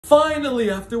finally,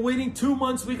 after waiting 2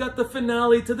 months, we got the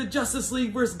finale to the Justice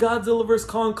League vs. Godzilla vs.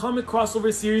 Kong comic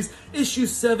crossover series, issue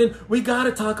 7. We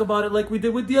gotta talk about it like we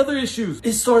did with the other issues.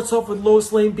 It starts off with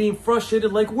Lois Lane being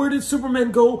frustrated, like, where did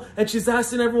Superman go? And she's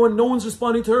asking everyone, no one's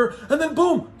responding to her. And then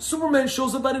boom, Superman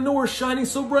shows up out of nowhere shining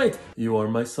so bright. You are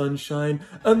my sunshine.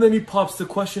 And then he pops the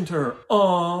question to her.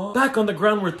 Aww. Back on the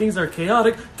ground where things are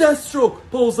chaotic, Deathstroke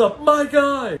pulls up, my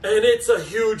guy. And it's a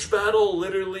huge battle,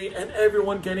 literally, and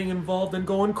everyone getting involved and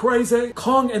going crazy.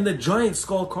 Kong and the giant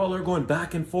Skullcrawler going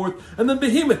back and forth, and then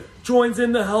Behemoth joins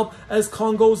in to help as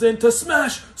Kong goes in to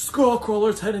smash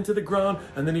Skullcrawler's head into the ground,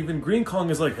 and then even Green Kong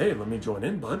is like, hey, let me join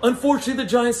in, bud. Unfortunately, the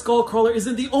giant Skullcrawler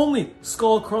isn't the only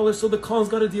Skullcrawler, so the Kong's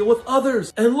got to deal with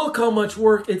others. And look how much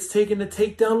work it's taken to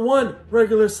take down one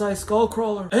regular-sized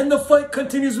Skullcrawler. And the fight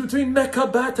continues between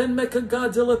Mecha Bat and Mecha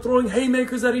Godzilla, throwing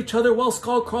haymakers at each other while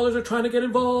Skullcrawlers are trying to get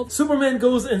involved. Superman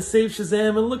goes and saves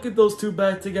Shazam, and look at those two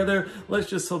back together. Let's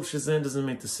just hope Shazam doesn't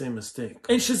make the same mistake.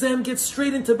 And Shazam gets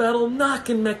straight into battle,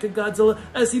 knocking Mecha Godzilla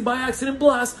as he by accident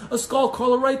blasts a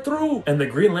Skullcrawler right through. And the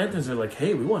Green Lanterns are like,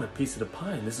 hey, we want a piece of the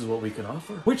pie, and this is what we can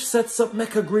offer. Which sets up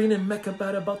Mecha Green and Mecha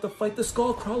Bat about to fight the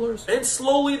Skullcrawlers. And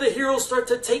slowly the heroes start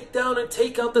to take down and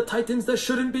take out the Titans that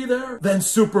shouldn't be there. Then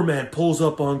Superman pulls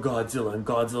up on Godzilla, and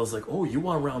Godzilla's like, oh, you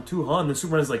want round 2, huh? And then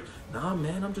Superman's like, nah,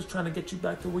 man, I'm just trying to get you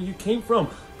back to where you came from,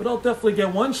 but I'll definitely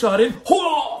get one shot in.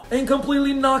 And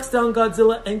completely knocks down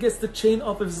Godzilla and gets the chain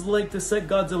off of his leg to set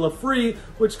Godzilla free,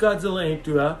 which Godzilla ain't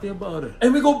too happy about it.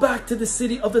 And we go back to the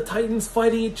city of the Titans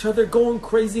fighting each other, going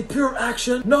crazy, pure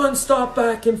action, non-stop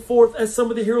back and forth as some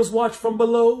of the heroes watch from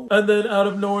below. And then out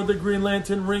of nowhere, the Green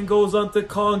Lantern ring goes onto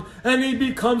Kong, and he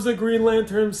becomes a Green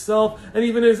Lantern himself, and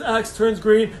even his axe turns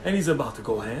green, and he's about to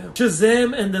go ham.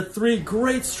 Shazam and the 3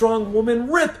 great strong women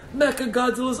rip Mecha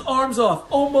Godzilla's arms off,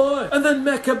 oh my! And then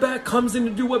Mecha Bat comes in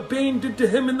to do what Bane did to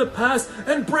him in the past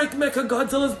and break Mecha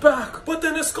Godzilla's back. But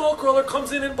then a Skullcrawler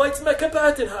comes in and bites Mecha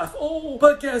Bat in half, oh!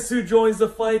 But guess who joins the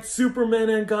fight? Superman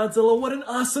and Godzilla. What an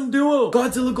awesome duo!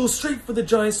 Godzilla goes straight for the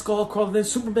giant Skullcrawler, then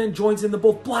Superman joins in to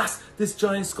both blast this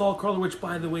giant Skullcrawler, which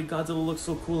by the way, Godzilla looks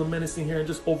so cool and menacing here, and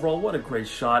just overall, what a great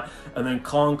shot. And then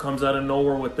Kong comes out of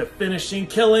nowhere with the finishing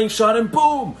killing shot, and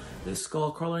boom! This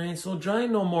Skullcrawler ain't so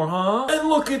giant no more, huh? And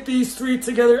look at these 3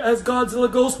 together as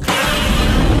Godzilla goes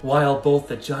while both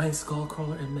the giant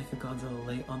Skullcrawler and Mechagodzilla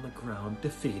lay on the ground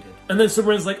defeated. And then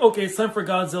Superman's like, okay, it's time for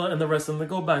Godzilla and the rest of them to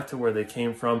go back to where they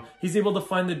came from. He's able to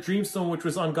find the Dreamstone, which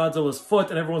was on Godzilla's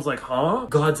foot, and everyone's like, huh?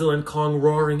 Godzilla and Kong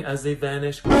roaring as they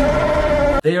vanish.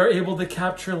 They are able to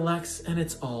capture Lex, and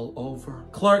it's all over.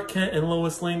 Clark Kent and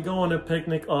Lois Lane go on a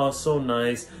picnic. Oh, so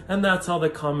nice. And that's how the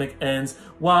comic ends.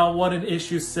 Wow, what an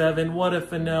issue 7, what a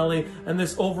finale, and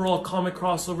this overall comic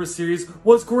crossover series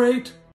was great.